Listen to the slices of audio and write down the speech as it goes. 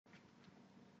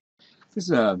This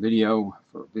is a video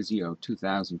for Visio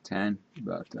 2010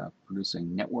 about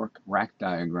producing network rack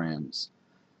diagrams.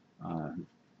 It'll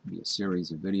be a series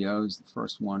of videos. The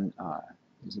first one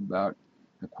is about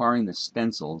acquiring the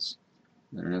stencils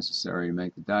that are necessary to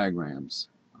make the diagrams.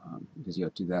 Visio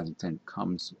 2010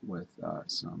 comes with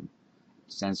some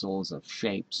stencils of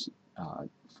shapes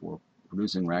for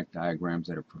producing rack diagrams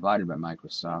that are provided by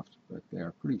Microsoft, but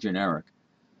they're pretty generic.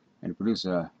 And to produce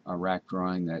a rack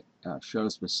drawing that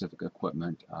shows specific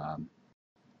equipment,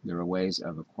 there are ways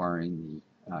of acquiring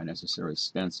the necessary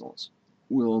stencils.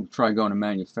 We'll try going to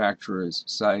manufacturers'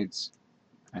 sites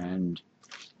and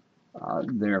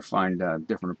there find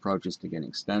different approaches to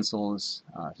getting stencils.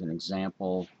 As an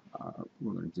example,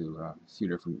 we're going to do a few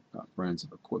different brands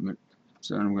of equipment.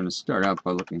 So I'm going to start out by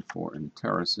looking for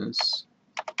Terraces.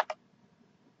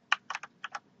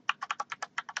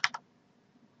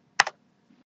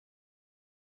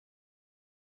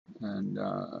 And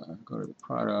go to the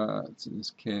products. In this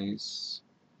case,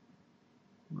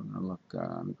 we're going to look,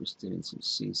 I'm interested in some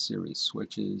C-series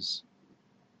switches.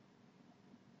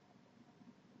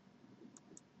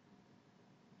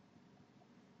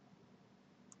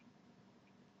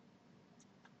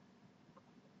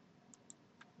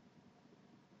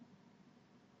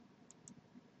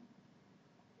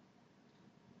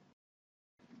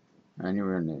 And here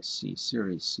we're in the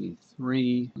C-series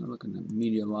C3. I'm looking at the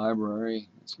media library.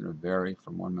 It's going to vary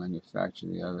from one manufacturer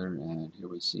to the other. And here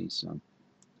we see some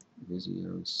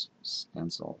Visio's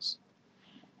stencils.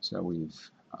 So we've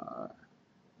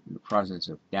in the process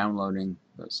of downloading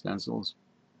those stencils,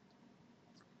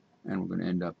 and we're going to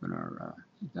end up in our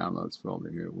downloads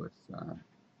folder here with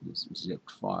this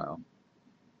zipped file.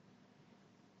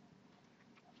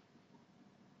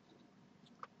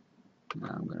 Now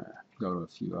I'm going to go to a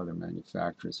few other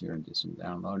manufacturers here and do some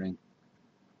downloading.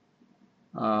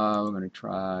 We're going to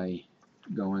try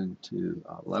going to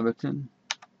Leviton.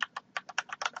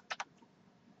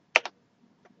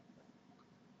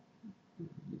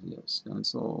 Visio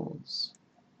stencils.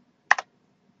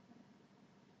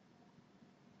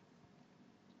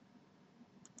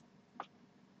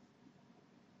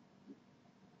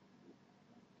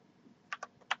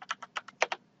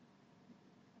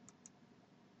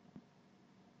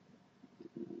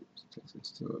 Takes us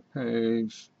to a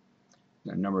page.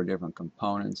 Got a number of different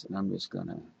components, and I'm just going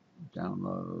to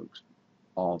download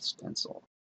all stencil.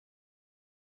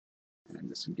 And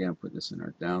just again put this in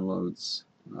our downloads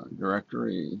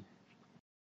directory.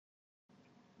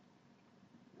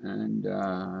 And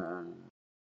I'm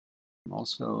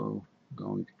also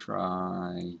going to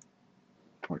try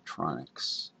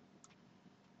electronics.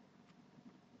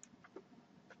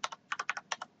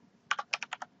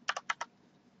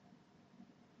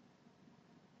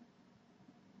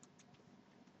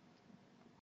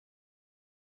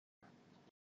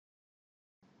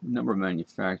 A number of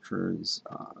manufacturers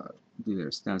do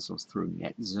their stencils through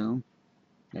NetZoom.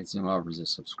 NetZoom offers a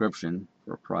subscription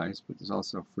for a price, but there's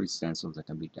also free stencils that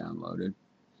can be downloaded.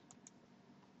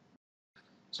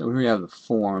 So here we have the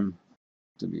form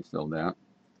to be filled out,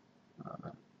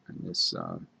 and this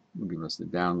will give us the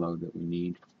download that we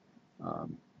need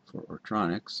for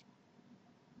electronics.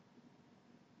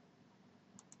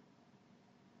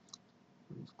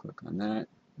 Let's click on that,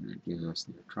 and it gives us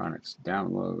the electronics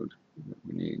download that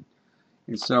we need.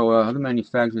 And so other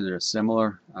manufacturers that are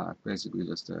similar, basically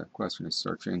just a question of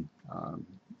searching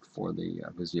for the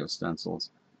Visio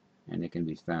stencils, and it can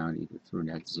be found either through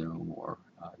NetZoom or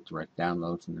direct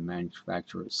download from the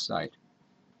manufacturer's site.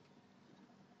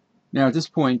 Now at this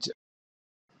point,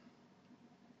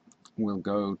 we'll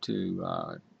go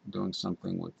to doing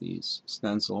something with these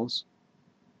stencils.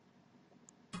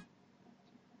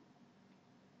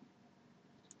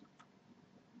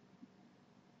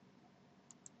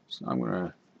 So I'm going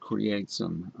to create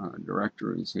some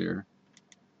directories here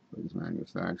for these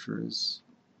manufacturers.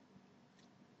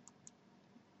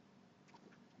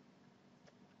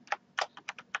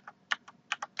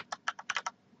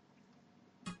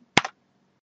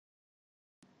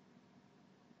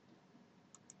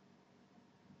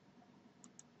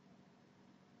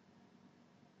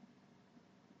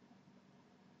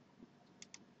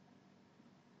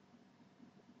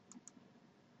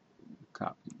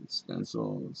 Copy the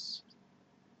stencils.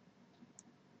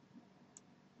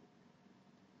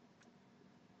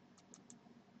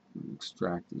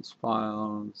 Extract these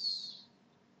files.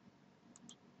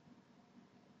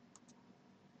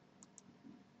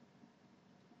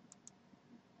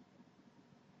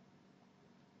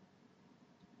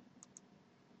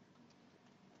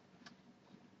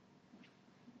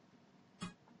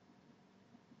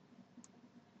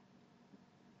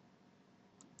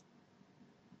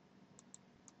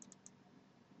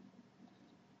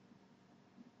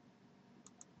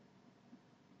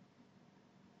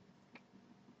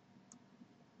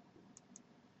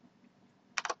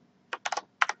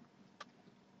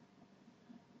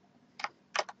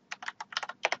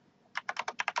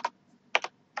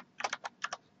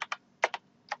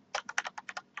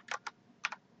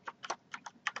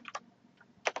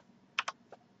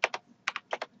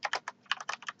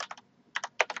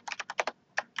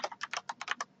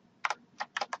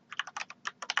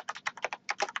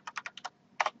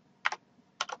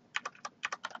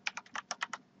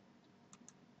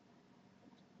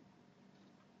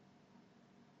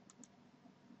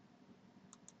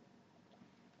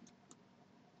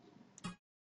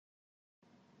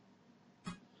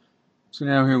 So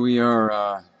now here we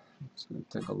are. Let's go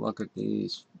take a look at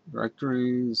these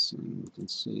directories, and we can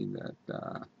see that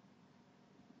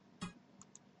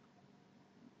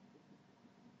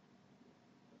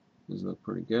these look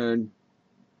pretty good.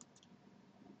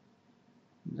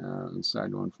 Now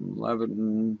inside one from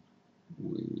Lebanon,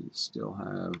 we still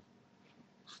have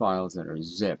files that are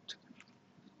zipped.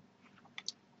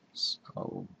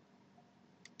 So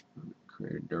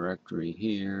create a directory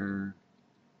here.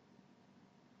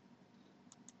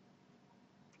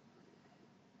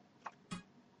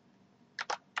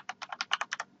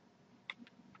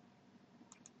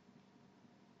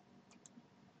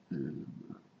 And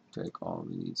take all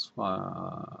these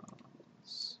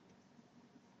files.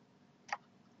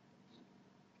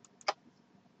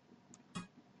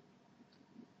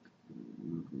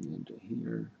 Move them into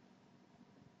here.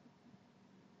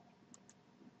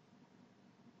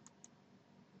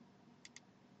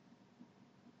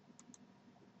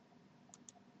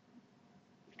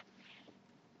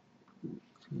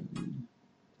 Okay.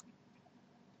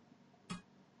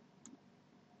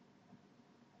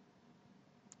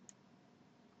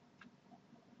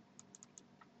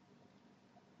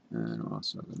 And I'm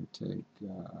also going to take,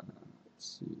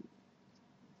 let's see,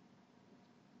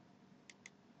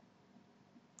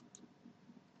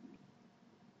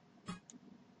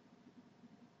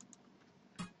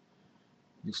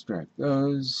 extract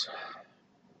those.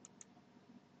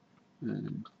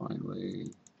 And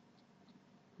finally,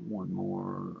 one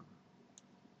more,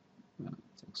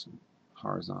 take some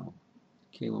horizontal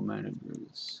cable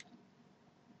managers.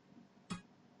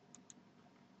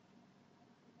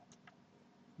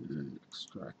 And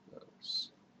extract those.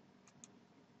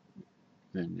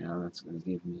 And now that's going to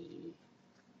give me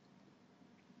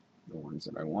the ones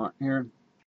that I want here.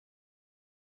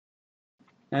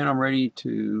 And I'm ready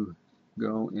to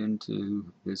go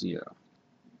into Visio.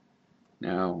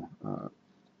 Now,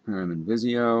 here I'm in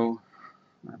Visio.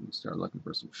 I'm going to start looking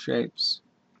for some shapes.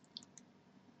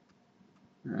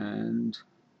 And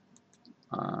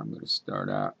I'm going to start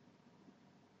out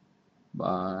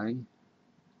by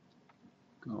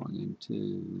going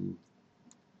into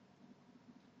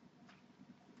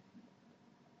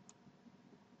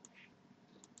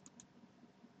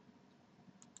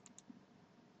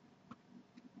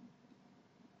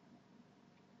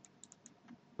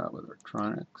with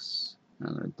electronics.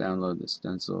 I'm going to download the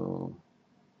stencil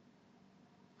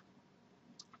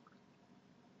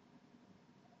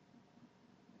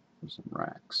for some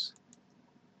racks.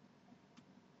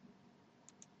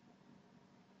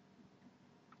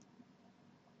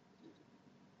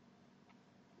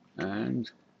 And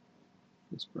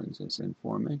this brings this in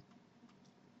for me.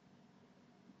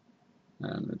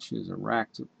 And I'm going to choose a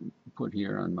rack to put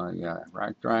here on my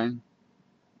rack drawing.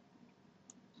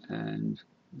 And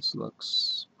this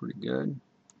looks pretty good,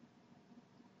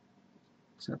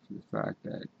 except for the fact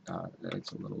that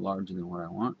it's a little larger than what I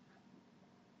want.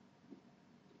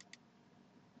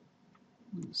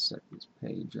 Let me set this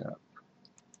page up.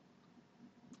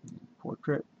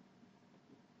 Portrait.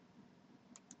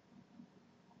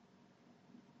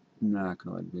 I'm not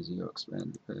going to let Visio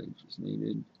expand the page as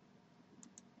needed.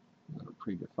 Go to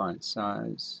predefined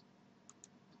size.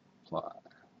 Apply.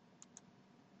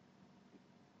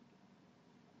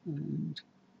 And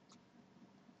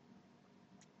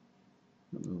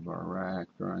move our rack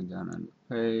drawing down on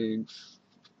the page.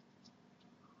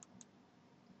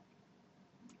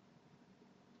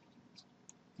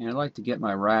 And I'd like to get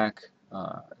my rack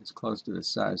as close to the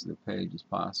size of the page as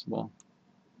possible.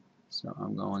 So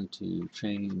I'm going to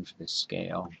change the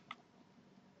scale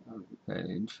of the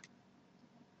page.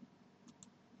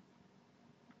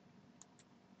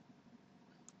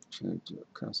 Change to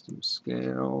a custom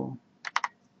scale.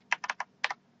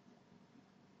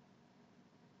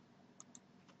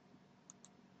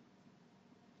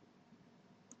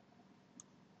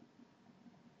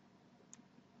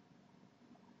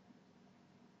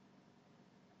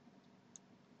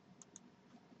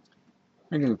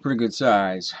 I think it's a pretty good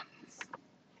size.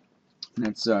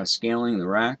 That's scaling the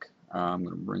rack. I'm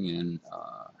going to bring in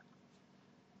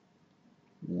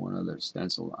one other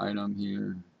stencil item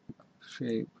here.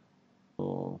 Shape.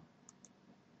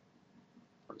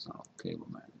 Horizontal cable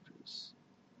managers.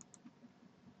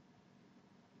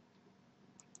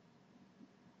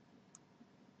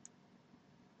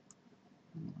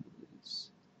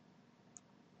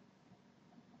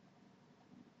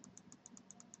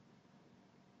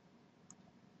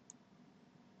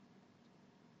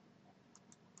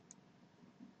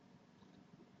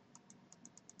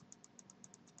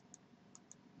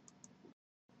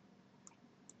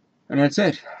 And that's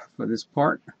it for this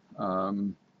part.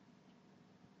 We'll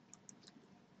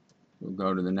we'll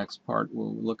go to the next part.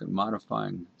 We'll look at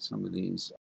modifying some of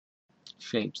these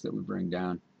shapes that we bring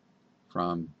down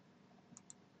from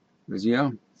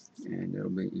Visio, and it'll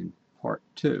be in part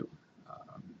 2.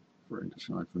 For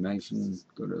additional information,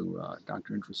 go to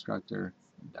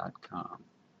drinfrastructure.com.